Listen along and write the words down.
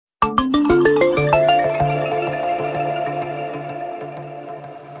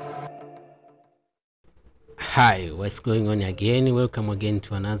Hi, what's going on again? Welcome again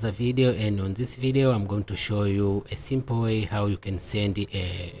to another video, and on this video I'm going to show you a simple way how you can send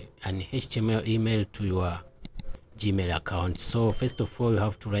an HTML email to your Gmail account. So first of all, you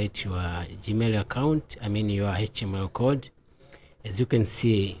have to write your Gmail account, your HTML code. As you can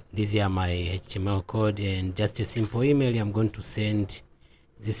see, these are my HTML code, and just a simple email. I'm going to send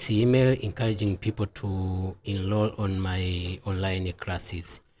this email encouraging people to enroll on my online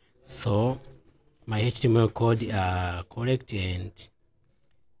classes. So my HTML code are correct, and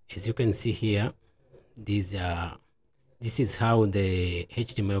as you can see here, this is how the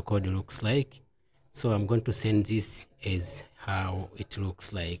HTML code looks like. So I'm going to send this as how it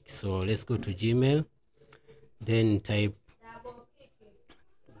looks like. So let's go to Gmail, then type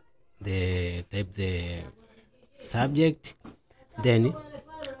the subject, then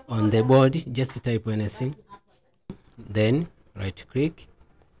on the body just type anything, then right click,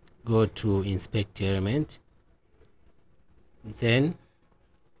 go to inspect element. Then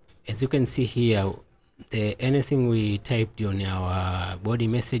as you can see here, anything we typed on our body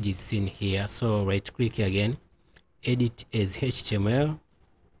message is seen here. So right click again, edit as HTML,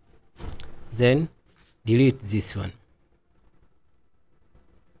 then delete this one.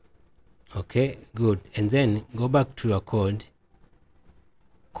 Okay, good. And then go back to your code,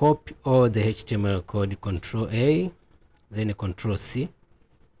 copy all the HTML code, Control A, then Control C,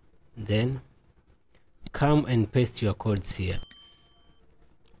 then come and paste your codes here.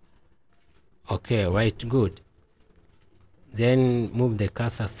 Okay, right, good. Then move the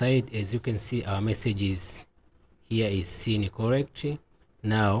cursor aside. As you can see, our message is here is seen correctly.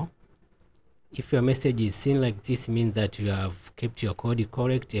 Now if your message is seen like this, means that you have kept your code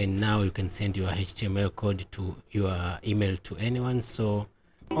correct, and now you can send your HTML code to your email to anyone. So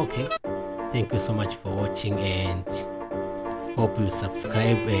okay, thank you so much for watching, and hope you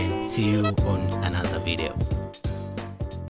subscribe, and see you on another video.